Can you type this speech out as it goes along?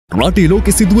රටේ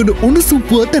ලෝකෙ සිදුවන උණුසුම්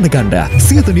පුවත් දැනගන්න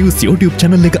සියත නිවුස් YouTube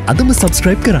channel එක අදම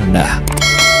subscribe කරන්න.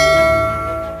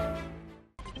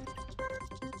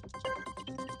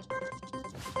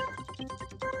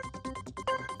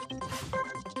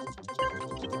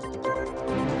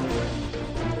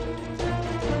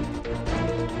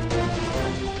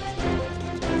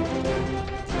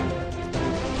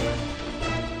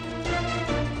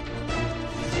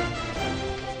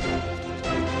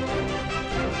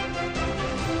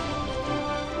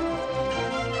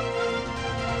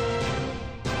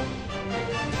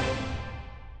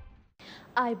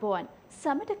 අයිබෝන්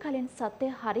සමට කලින් සත්‍ය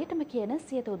හරියටම කියන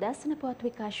සියත උදැසන පුවත්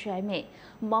විකාශයයි මේ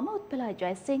මම උත්පලා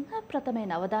ජයසිංහ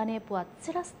ප්‍රථමයෙන් අවධානය පුවත්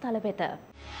සිරස්තල වෙත.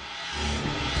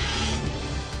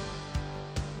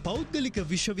 පෞද්ගලික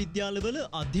විශ්වවිද්‍යාලවල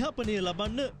අධ්‍යාපනය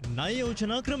ලබන්න ණය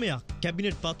යෝජනා ක්‍රමයක්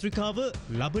කැබිනට් පත්‍රිකාව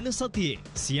ලබන සතියේ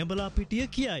සියඹලා පිටිය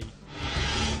කියයි.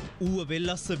 ඌව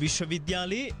වෙල්ලස්ස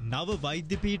විශ්වවිද්‍යාලයේ නව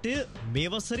වෛද්‍ය පීඨය මේ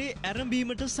වසරේ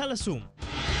ආරම්භීමට සැලසුම්.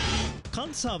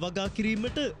 කංසා වගා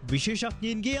කිරීමට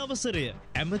විශේෂඥයින්ගේ අවසරය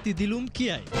ඇමති දිලුම්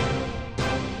කියයි.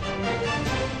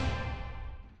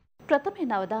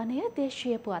 ප්‍රථම අවධානය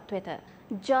දේශීය පුවත් වෙත.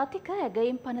 ජාතික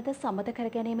ඇගයීම් පනත සම්මත කර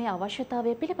ගැනීමේ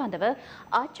අවශ්‍යතාවය පිළිබඳව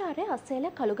ආචාර්ය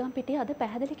අසේල කළුගම්පිටිය අද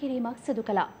පැහැදිලි කිරීමක් සිදු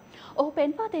කළා. ඔහු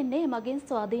පෙන්වා දෙන්නේ මගින්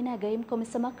ස්වාධීන ඇගයීම්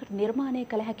කොමිසමක් නිර්මාණය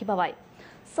කළ හැකි බවයි.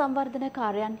 සංවර්ධන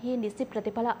කාර්යයන්හි නිසි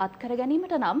ප්‍රතිඵල අත්කර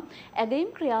ගැනීමට නම්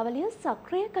ඇගයීම් ක්‍රියාවලිය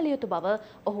සක්‍රිය කළ යුතු බව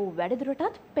ඔහු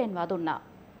වැඩිදුරටත් පෙන්වා දුන්නා.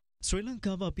 ශ්‍රී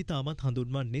ලංකාව අපි තාමත්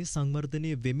හඳුන්වන්නේ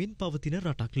සංවර්ධනය වෙමින් පවතින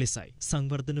රටක් ලෙසයි.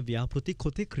 සංවර්ධන ව්‍යාපෘති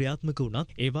කොතෙක් ක්‍රියාත්මක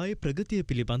වුණත් ඒවායේ ප්‍රගතිය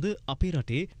පිළිබඳ අපේ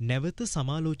රටේ නැවත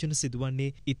සමාලෝචන සිදුවන්නේ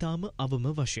ඉතාම අවම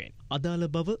වශයෙන්. අදාළ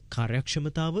බව,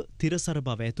 කාර්යක්ෂමතාව, තිරසර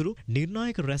බව ඇතුළු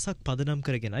නිර්ණායක රැසක් පදනම්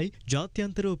කරගෙනයි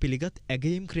ජාත්‍යන්තරව පිළිගත්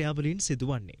ඇගයීම් ක්‍රියාවලීන්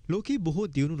සිදුවන්නේ. ලෝකයේ බොහෝ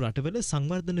දියුණු රටවල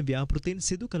සංවර්ධන ව්‍යාපෘතීන්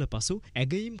සිදු කළ පසු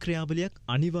ඇගයීම් ක්‍රියාවලියක්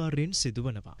අනිවාර්යෙන්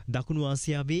සිදුවනවා. දකුණු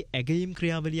ආසියාවේ ඇගයීම්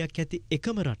ක්‍රියාවලියක් ඇති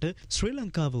එකම රට ශ්‍රී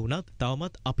ලංකාව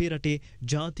තවමත් අපේ රටේ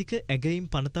ජාතික ඇගයීම්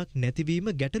පනතක් නැතිවීම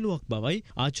ගැටලුවක් බවයි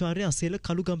ආචාර්ය අසේල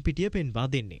කළුගම්පිටිය පෙන්වා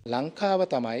දෙන්නේ. ලංකාව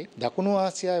තමයි දකුණු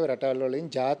ආසියාවේ රටවල් වලින්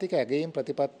ජාතික ඇගයීම්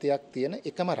ප්‍රතිපත්තියක් තියෙන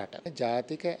එකම රට.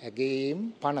 ජාතික ඇගයීම්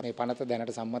පනත මේ පනත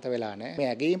දැනට සම්මත වෙලා නැහැ. මේ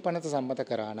ඇගයීම් පනත සම්මත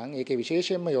කරා නම් ඒකේ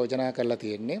විශේෂයෙන්ම යෝජනා කරලා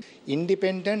තියෙන්නේ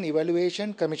ඉන්ඩිපෙන්ඩන්ට්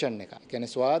ඉවැලුවේෂන් කමිෂන් එක.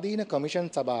 කියන්නේ ස්වාධීන කමිෂන්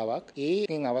සභාවක්.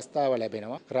 ඒකෙන් අවස්ථාව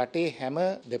ලැබෙනවා රටේ හැම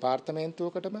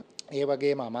දෙපාර්තමේන්තුවකටම ඒ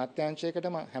වගේම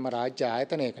අමාත්‍යාංශයකටම හැම රාජ්‍ය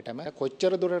ආයතනයකටම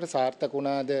කොච්චර දුරට සාර්ථක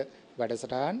වුණාද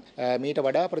වැඩසටහන් මීට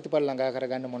වඩා ප්‍රතිඵල ළඟා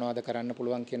කරගන්න මොනවද කරන්න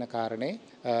පුළුවන් කියන කාරණේ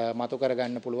මතු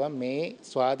කරගන්න පුළුවන් මේ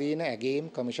ස්වාධීන ඇගයීම්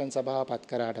කමිෂන් සභාව පත්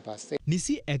කරාට පස්සේ.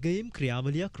 නිසි ඇගයීම්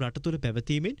ක්‍රියාවලියක් රට තුළ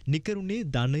පැවතීමෙන් නිකරුණේ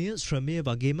ධනය, ශ්‍රමය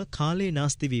වගේම කාලේ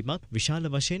නාස්ති වීමත් විශාල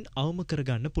වශයෙන් අවම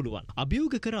කරගන්න පුළුවන්.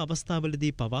 අභියෝග කර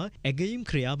අවස්ථාවලදී පවා ඇගයීම්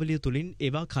ක්‍රියාවලිය තුළින්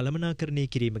ඒවා කළමනාකරණය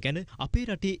කිරීම ගැන අපේ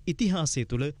රටේ ඉතිහාසය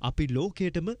තුළ අපි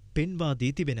ලෝකයටම පෙන්වා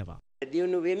දී තිබෙනවා.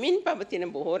 දියුණු වෙමින් පවතින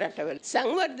බොහෝ රටවල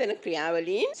සංවර්ධන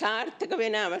ක්‍රියාවලීන් සාර්ථක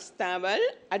වෙන අවස්ථාවල්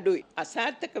අඩුයි.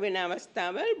 අසාර්ථක වෙන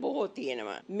අවස්ථාවල් බොහෝ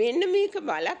තියෙනවා. මෙන්න මේක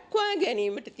වළක්වා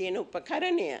ගැනීමට තියෙන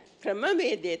උපකරණය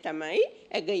ක්‍රමවේදය තමයි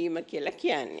ඇගයීම කියලා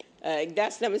කියන්නේ.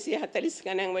 1940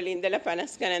 ගණන් වල ඉඳලා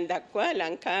 50 ගණන් දක්වා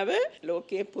ලංකාව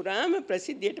ලෝකයේ පුරාම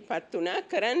ප්‍රසිද්ධියට පත් වුණා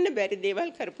කරන්න බැරි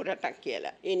දේවල් කරපු රටක්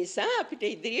කියලා. ඒ නිසා අපිට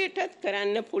ඉදිරියටත්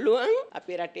කරන්න පුළුවන්.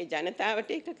 අපේ රටේ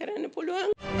ජනතාවට ඒක කරන්න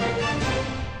පුළුවන්.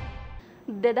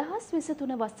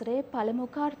 2023 වසරේ පළමු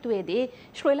කාර්තුවේදී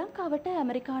ශ්‍රී ලංකාවට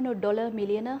ඇමරිකානු ඩොලර්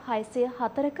මිලියන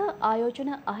 604ක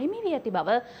ආයෝජන අහිමි වී ඇති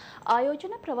බව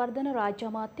ආයෝජන ප්‍රවර්ධන රාජ්‍ය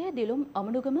අමාත්‍ය දිලුම්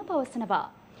අමනුගම පවසනවා.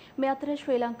 මේ අතර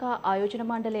ශ්‍රී ලංකා ආයෝජන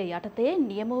මණ්ඩලය යටතේ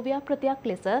නියම ව්‍යාපෘතියක්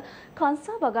ලෙස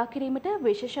කංසා වගා කිරීමට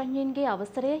විශේෂඥයින්ගේ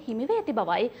අවසරය හිමි වී ඇති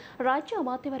බවයි රාජ්‍ය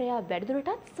අමාත්‍යවරයා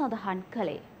වැඩිදුරටත් සඳහන්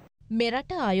කළේ. මෙරට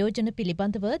ආයෝජන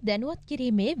පිළිබඳව දැනුවත්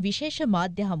කිරීමේ විශේෂ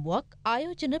මාධ්‍ය හමුවක්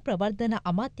ආයෝජන ප්‍රවර්ධන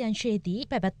අමාත්‍යංශයේදී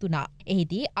පැවැත්වුණා.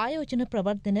 එහිදී ආයෝජන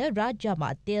ප්‍රවර්ධන රාජ්‍ය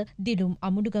අමාත්‍ය දිලුම්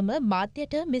අමුණුගම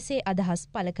මාධ්‍යයට මෙසේ අදහස්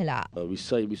පළ කළා.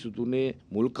 2023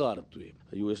 මුල් කාර්තුවේ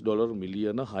US ඩොලර්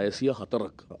මිලියන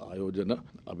 604ක් ආයෝජන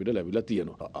අපිට ලැබිලා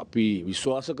තියෙනවා. අපි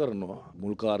විශ්වාස කරනවා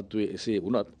මුල් කාර්තුවේ එසේ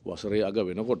වුණත් වසරේ අග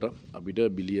වෙනකොට අපිට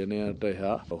බිලියනයට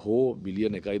එහා හෝ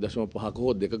බිලියන 1.5ක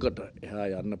හෝ 2කට එහා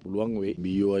යන්න පුළුවන් වෙයි.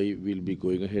 BOI will be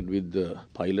going ahead with the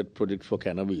pilot project for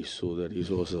cannabis, so that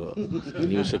is also a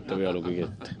new sector we are looking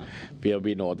at. We have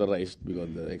been authorized because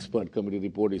the expert committee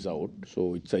report is out,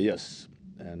 so it's a yes.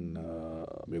 And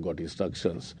we got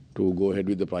instructions to go ahead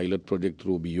with the pilot project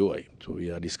through BOI. So we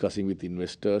are discussing with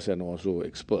investors and also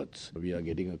experts. We are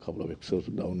getting a couple of experts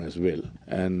down as well.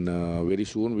 And very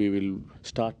soon we will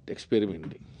start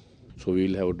experimenting. So we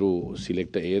will have to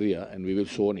select the area and we will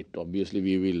zone it. Obviously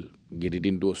we will get it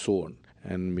into a zone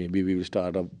and maybe we will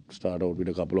start out with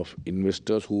a couple of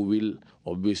investors who will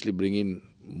obviously bring in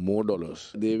more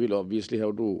dollars. They will obviously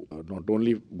have to not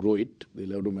only grow it,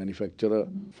 they'll have to manufacture a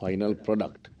final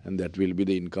product, and that will be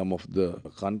the income of the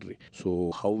country.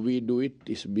 So how we do it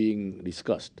is being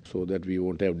discussed so that we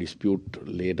won't have dispute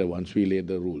later once we lay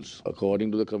the rules.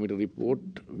 According to the committee report,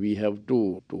 we have to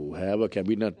have a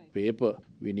cabinet paper.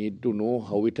 We need to know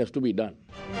how it has to be done.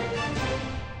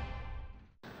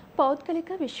 පෞද්ගලික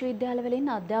විශ්වවිද්‍යාලවලින්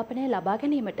අධ්‍යාපනය ලබා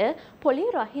ගැනීමට පොලි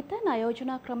රහිත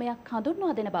ණයෝජනා ක්‍රමයක්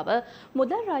හඳුන්වා දෙන බව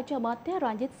මුදල් රාජ්‍ය අමාත්‍ය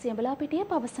රංජිත් සියඹලාපිටිය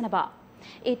පවසනවා.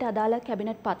 ඊට අදාළ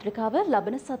කැබිනට් පත්‍රිකාව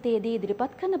ලබන සතියේදී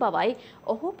ඉදිරිපත් කරන බවයි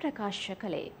ඔහු ප්‍රකාශ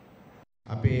කළේ.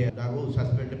 අපේ දරුවෝ උසස්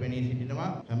පෙළට පෙනී සිටිනවා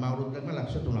හැම අවුරුද්දකම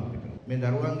ලක්ෂ 3ක් විතර. මේ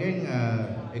දරුවන්ගෙන්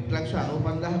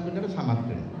 1,95,000ක් විතර සමත්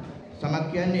වෙනවා. සමත්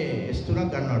කියන්නේ S3ක්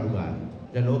ගන්න අඩු ගන්න.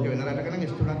 දැන් ලෝකෙ වෙන රටක නම්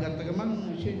S3ක් ගත්ත ගමන්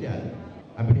විශ්වවිද්‍යාලය.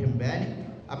 අපිට එහෙම බෑනේ.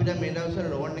 අපි දැන් මේ දවස්වල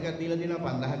ලෝන් එකක් දීලා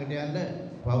තියෙනවා 5000කට යන්න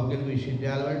පෞද්ගලික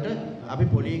විශ්වවිද්‍යාල වලට. අපි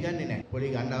පොලි ගන්නෙ නැහැ. පොලි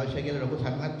ගන්න අවශ්‍ය කියලා ලොකු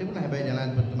සටනක් තිබුණා. හැබැයි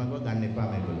ජනාධිපතිතුමා කිව්වා ගන්න එපා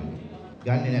මේගොල්ලෝ.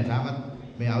 ගන්නෙ නැහැ. තාමත්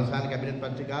මේ අවසාන කැබිනට්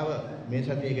පත්‍රිකාව මේ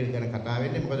සතියේ ගැන කතා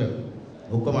වෙන්නේ. මොකද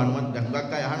ඔක්කොම අනුමත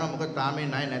හුඟක් අය අහනවා මොකද තාම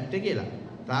මේ ණය නැත්තේ කියලා.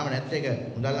 තාම නැත්තේ ඒක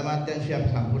මුදල් අමාත්‍යාංශය අපි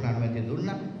සම්පූර්ණ අනුමැතිය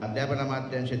දුන්නා. අධ්‍යාපන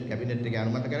අමාත්‍යාංශයත් කැබිනට් එකේ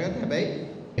අනුමත කරගත්තා. හැබැයි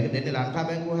ඒක දෙන්නේ ලංකා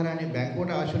බැංකුව හරහානේ.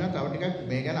 බැංකුවට අවශ්‍ය නම් තව ටිකක්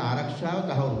මේ ගැන ආරක්ෂාව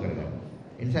තහවුරු කරගන්න.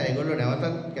 ඒ නිසා ඒගොල්ලෝ නැවතත්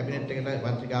කැබිනට් එකට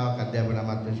පත්‍රිකාවක් අධ්‍යාපන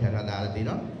අමාත්‍යාංශයට දාලා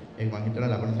තිනවා. ඒක මම හිතනවා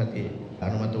ලබන සතියේ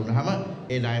අනුමත වුණාම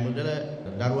ඒ ණය මුදල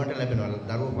දරුවන්ට ලැබෙනවා.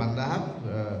 දරුවෝ 5000ක්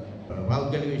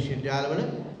පෞද්ගලික විශ්වවිද්‍යාලවල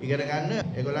ඉගෙන ගන්න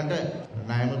ඒගොල්ලන්ට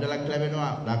ණය මුදලක් ලැබෙනවා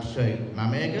ලක්ෂ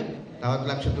 9ක. තවත්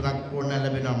ලක්ෂ 3ක් ඕන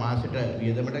ලැබෙනවා මාසෙට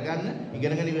වියදමට ගන්න.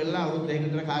 ඉගෙනගෙන ඉවරලා අවුරුදු 2ක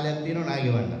විතර කාලයක් තියෙනවා ණය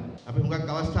ගෙවන්න. අපි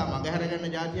හුඟක් අවස්ථා මගහැර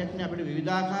ගන්න જાතියක් නේ. අපිට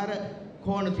විවිධාකාර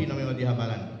කෝණ තියෙනවා මේවා දිහා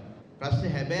බලන්න.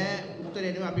 ප්‍රශ්නේ හැබැයි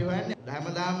උත්තරේ නෙමෙයි අපි හොයන්නේ.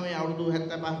 හැමදාම මේ අවුරුදු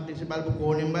 75 තිස්සේ බලපු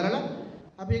කෝණයෙන් බලලා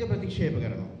අපි ඒක ප්‍රතික්ෂේප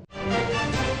කරනවා.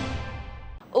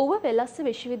 ඌව වෙලස්ස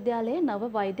විශ්වවිද්‍යාලයේ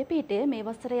නව වෛද්‍ය පීඨය මේ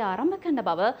වසරේ ආරම්භ කරන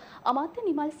බව අමාත්‍ය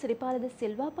නිමල් සිරිපාලද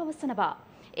සිල්වා පවසනවා.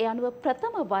 ඒ අනුව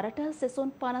ප්‍රථම වරට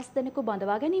සෙසුන් 50 දෙනෙකු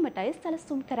බඳවා ගැනීමටයි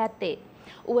සැලසුම් කර ඇත්තේ.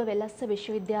 ඌව වෙලස්ස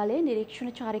විශ්වවිද්‍යාලයේ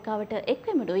නිරීක්ෂණ චාරිකාවට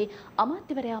එක්වෙමුණුයි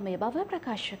අමාත්‍යවරයා මේ බව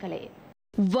ප්‍රකාශ කළේ.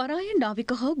 වරාය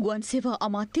නාවික හා ගුවන් සේවා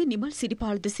අමාත්‍ය නිමල්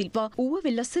සිරිපාලද සිල්වා ඌව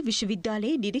වෙලස්ස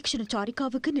විශ්වවිද්‍යාලයේ නිරීක්ෂණ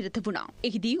චාරිකාවක නිරත වුණා.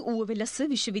 එහිදී ඌව වෙලස්ස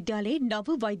විශ්වවිද්‍යාලයේ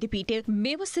නව වෛද්‍ය පීඨය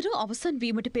මේ වසර අවසන්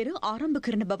වීමට පෙර ආරම්භ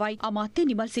කරන බවයි අමාත්‍ය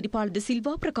නිමල් සිරිපාලද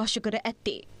සිල්වා ප්‍රකාශ කර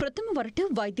ඇත්තේ. ප්‍රථම වරට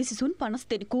වෛද්‍ය සිසුන් 50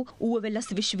 දෙනෙකු ඌව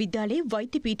වෙලස්ස විශ්වවිද්‍යාලයේ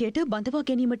වෛද්‍ය පීඨයට බඳවා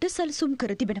ගැනීමට සැලසුම්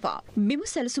කර තිබෙනවා. මෙම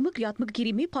සැලසුම ක්‍රියාත්මක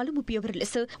කිරීමේ පළමු පියවර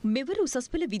ලෙස මෙවර උසස්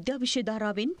පෙළ විද්‍යා විෂය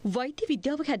ධාරාවෙන් වෛද්‍ය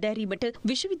විද්‍යාව හැදෑරීමට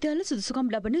විශ්වවිද්‍යාල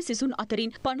සුදුසුකම් ලබන සිසුන් අතරින්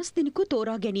 50 දෙනෙකු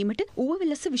තෝරා ගැනීමට ඌව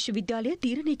වෙලස්ස විශ්වවිද්‍යාලය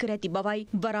තීරණය කර ඇති බවයි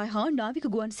වරාය හා නාවික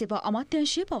ගුවන් සේවා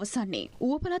අමාත්‍යාංශය පවසන්නේ.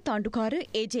 ඌව පළාත් ආණ්ඩුකාර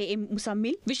AJM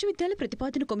මුසම්මිල් විශ්වවිද්‍යාල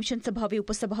ප්‍රතිපාදන කොමිෂන් සභාවේ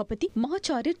උපසභාපති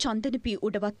මහාචාර්ය චන්දන පී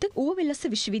උඩවත්ත ඌව වෙලස්ස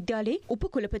විශ්වවිද්‍යාලයේ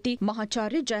උපකුලපති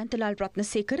මහාචාර්ය ජයන්තලාල්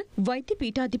රත්නසේකර වෛද්‍ය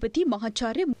පීඨාධිපති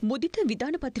මහාචාර්ය මුදිත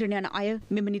විධානපතිරණ යන අය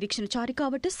මෙම නිරීක්ෂණ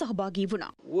චාරිකාවට සහභාගී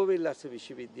වුණා. ඌව වෙලස්ස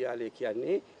විශ්වවිද්‍යාලය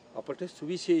කියන්නේ අපට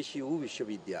සුවිශේෂී වූ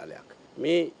විශ්වවිද්‍යාලයක්.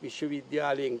 මේ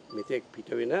විශ්වවිද්‍යාලයෙන් මෙතෙක් පිට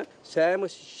වෙන සෑම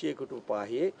ශිෂ්‍යයෙකුට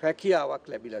උපාහයේ රැකියාවක්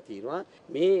ලැබිලා තියෙනවා.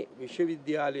 මේ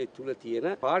විශ්වවිද්‍යාලය තුල තියෙන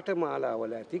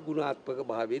පාඨමාලාවල ඇති ගුණාත්මක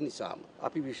භාවය නිසාම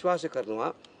අපි විශ්වාස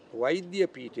කරනවා වෛද්‍ය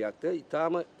පීඨයත්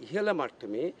ඊටාම ඉහළ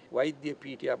මට්ටමේ වෛද්‍ය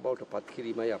පීඨයක් බවට පත්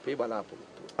කිරීමයි අපේ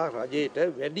බලාපොරොත්තුව. රජයට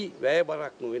වැඩි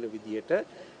වැයබරක් නොවන විදිහට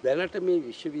දැනට මේ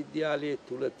විශ්වවිද්‍යාලයේ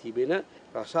තුල තිබෙන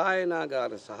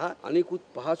රසායනාගාර සහ අනිකුත්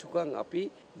පහසුකම් අපි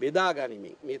බෙදා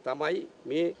ගනිමින් මේ තමයි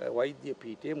මේ වෛද්‍ය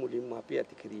පීඨය මුලින්ම අපි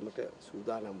ඇති කිරීමට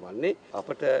සූදානම් වන්නේ.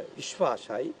 අපට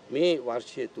විශ්වාසයි මේ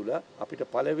වර්ෂය තුල අපිට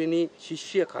පළවෙනි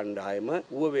ශිෂ්‍ය කණ්ඩායම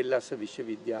ඌව වෙල්ලස්ස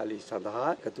විශ්වවිද්‍යාලය සඳහා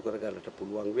එකතු කර ගන්නට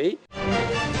පුළුවන් වෙයි.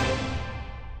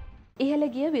 ඉහළ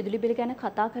ගිය විදුලි බිල ගැන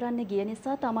කතා කරන්න ගිය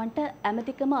නිසා Tamanට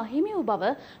ඇමතිකම අහිමි වූ බව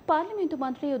පාර්ලිමේන්තු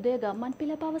මන්ත්‍රී උදය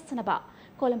ගම්මන්පිල පවසනවා.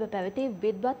 කොළඹ පැවති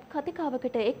විද්වත්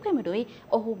කතිකාවකට එක්වෙමුණුයි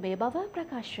ඔහු මේ බව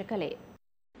ප්‍රකාශ කළේ.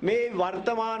 මේ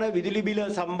වර්තමාන විදුලි බිල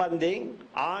සම්බන්ධයෙන්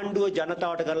ආණ්ඩුව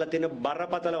ජනතාවට කරලා තියෙන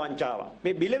බරපතල වංචාවක්.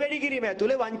 මේ බිල වැඩි කිරීම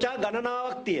ඇතුලේ වංචා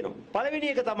ගණනාවක් තියෙනවා.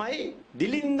 පළවෙනි එක තමයි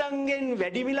දිලින්දන්ගෙන්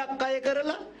වැඩි මිලක් අය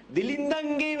කරලා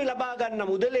දිලින්දන්ගේ ලබා ගන්න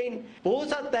මුදලෙන්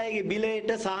පොහොසත් අයගේ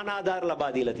බිලයට සහන ආධාර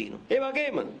ලබා දීලා තියෙනවා. ඒ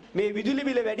වගේම මේ විදුලි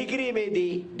බිල වැඩි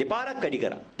කිරීමේදී දෙපාරක් වැඩි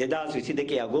කරා.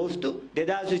 2022 අගෝස්තු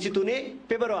 2023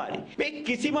 පෙබරවාරි. මේ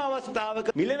කිසිම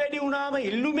අවස්ථාවක මිල වැඩි වුණාම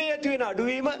ඉල්ලුමේ ඇති වෙන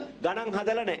අඩුවීම ගණන්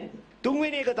හදලා නැහැ.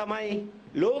 තුන්වෙනි එක තමයි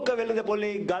ලෝක වෙළඳ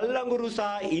පොලේ ගල් අඟුරු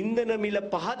සහ ඉන්ධන මිල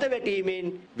පහත වැටීමෙන්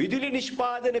විදුලි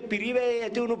නිෂ්පාදන පිරිවැයේ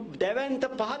ඇති වුණු දැවැන්ත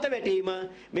පහත වැටීම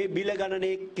මේ බිල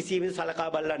ගණනේ කිසිම සලකා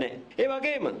බලලා නැහැ. ඒ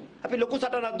වගේම අපි ලොකු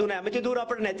සටනක් දුන්නා. ඇමති දූර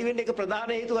අපිට නැති වෙන්න එක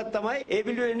ප්‍රධාන හේතුවක් තමයි ඒ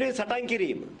බිල වෙනුවෙන් සටන්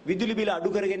කිරීම. විදුලි බිල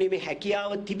අඩු කර ගැනීමේ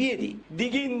හැකියාව තිබියදී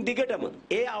දිගින් දිගටම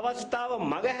ඒ අවස්ථාව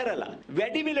මගහැරලා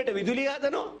වැඩි මිලට විදුලිය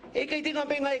හදනවා. ඒක ඉතින්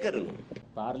අපෙන් අය කරනවා.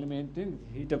 පාර්ලිමේන්තුවෙන්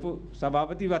හිටපු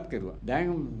සභාපති ඉවත් කරුවා.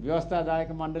 දැන් ව්‍යවස්ථාදායක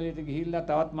මණ්ඩලයට ගිහිල්ලා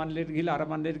තවත් මණ්ඩලයකට ගිහිල්ලා අර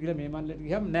මණ්ඩලයට ගිහිල්ලා මේ මණ්ඩලයට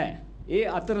ගියම් නැහැ. ඒ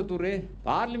අතරතුරේ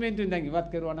පාර්ලිමේන්තුවෙන් දැන් ඉවත්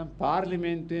කරුවා නම්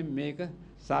පාර්ලිමේන්තුවෙන් මේක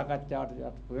සාකච්ඡාවට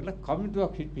යට කරලා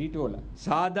කමිටුවක් පිටවලා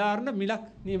සාධාරණ මිලක්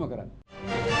නියම කරන්න.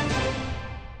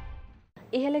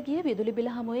 ඉහළ ගිය විදුලි බිල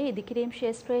හමුවේ ඉදිකිරීම්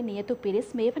ක්ෂේත්‍රයේ නියතු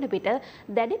පිරිස් මේ වන විට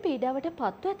දැඩි පීඩාවට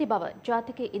පත්ව ඇති බව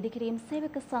ජාතික ඉදිකිරීම්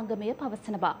සේවක සංගමය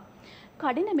පවසනවා.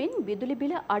 කඩිනමින් විදුලි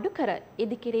බිල අඩු කර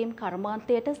ඉදිකිරීම්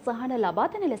කර්මාන්තයට සහන ලබා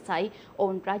දෙන ලෙසයි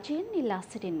ඔවුන් රජයෙන් ඉල්ලා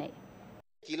සිටින්නේ.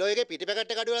 කිලෝ එකේ පිටි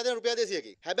පැකට් එක අඩු වෙලා දෙන රුපියල්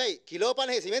 200කින්. හැබැයි කිලෝ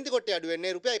 50 සිමෙන්ති කොට්ටේ අඩු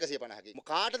වෙන්නේ රුපියල් 150කින්.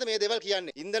 කාටද මේ දේවල්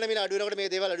කියන්නේ? ඉන්ධන මිල අඩු වෙනකොට මේ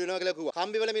දේවල් අඩු වෙනවා කියලා කිව්වා.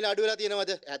 කම්බි වල මිල අඩු වෙලා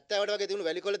තියෙනවද? 70ට වගේ තිබුණු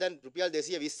වැලිකොළ දැන් රුපියල්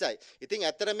 220යි. ඉතින්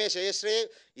ඇත්තට මේ ශේෂ්ත්‍රයේ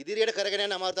ඉදිරියට කරගෙන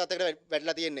යන අමාරු තත්යකට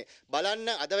වැටලා තියෙන්නේ.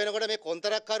 බලන්න අද වෙනකොට මේ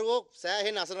කොන්තරක්කරුවෝ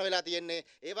සෑහෙන අසරණ වෙලා තියෙන්නේ.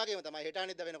 ඒ වගේම තමයි හෙට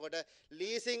අනිද්දා වෙනකොට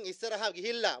ලීසින් ඉස්සරහා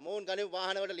ගිහිල්ලා මොවුන් ගනිමු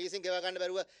වාහන වලට ලීසින් ගෙවා ගන්න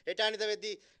බැරුව හෙට අනිද්දා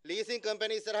වෙද්දී ලීසින්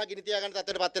කම්පැනි ඉස්සරහා ගිනි තියා ගන්න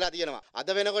තත්ත්වයට පත් වෙලා තියෙනවා.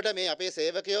 අද වෙනකොට මේ අපේ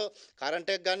සේවකයෝ කරන්ට්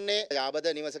එක ගන්නේ ආබද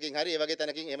නිවසකින් හරි ඒ වගේ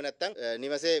තැනකින් එහෙම නැත්නම්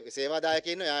නිවසේ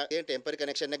සේවාදායකයින් ඉන්නවා. එයාගේ ටෙම්පරරි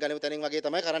කනෙක්ෂන් එක ගනිමු තැනින් වගේ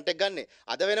තමයි කරන්ට් එක ගන්නෙ.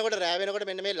 අද වෙනකොට රෑ වෙනකොට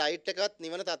මෙන්න මේ ලයිට් එකවත්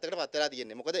නිවන තත්ත්වයකට පත් වෙලා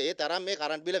තියෙන්නේ. මොකද ඒ තරම් මේ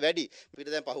කරන්ට් බිල වැඩි.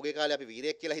 අපිට දැන් පහුගිය කාලේ අපි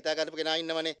වීරයෙක් කියලා හිතා ගන්නපු කෙනා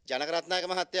ඉන්නවනේ. ජනකරත්නායක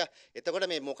මහත්තයා. එතකොට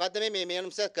මේ මොකද්ද මේ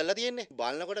අනුසයක් කරලා තියෙන්නේ?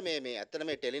 බලනකොට මේ ඇත්තට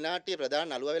මේ ටෙලිනාට්‍ය ප්‍රධාන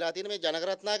නළුවා වෙලා තියෙන මේ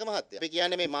ජනකරත්නායක මහත්තයා. අපි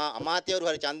කියන්නේ මේ අමාත්‍යවරු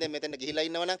හරි ඡන්දයෙන් මෙතෙන් ගිහිල්ලා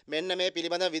ඉන්නවනම් මෙන්න මේ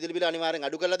පිළිබඳව විදුලි බිල අනිවාර්යෙන්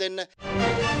අඩු කරලා දෙන්න.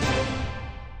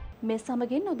 මේ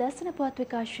සමගින් උදෑසන පුවත්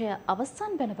විකාශය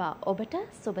අවසන් වෙනවා. ඔබට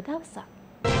සුබ දවසක්.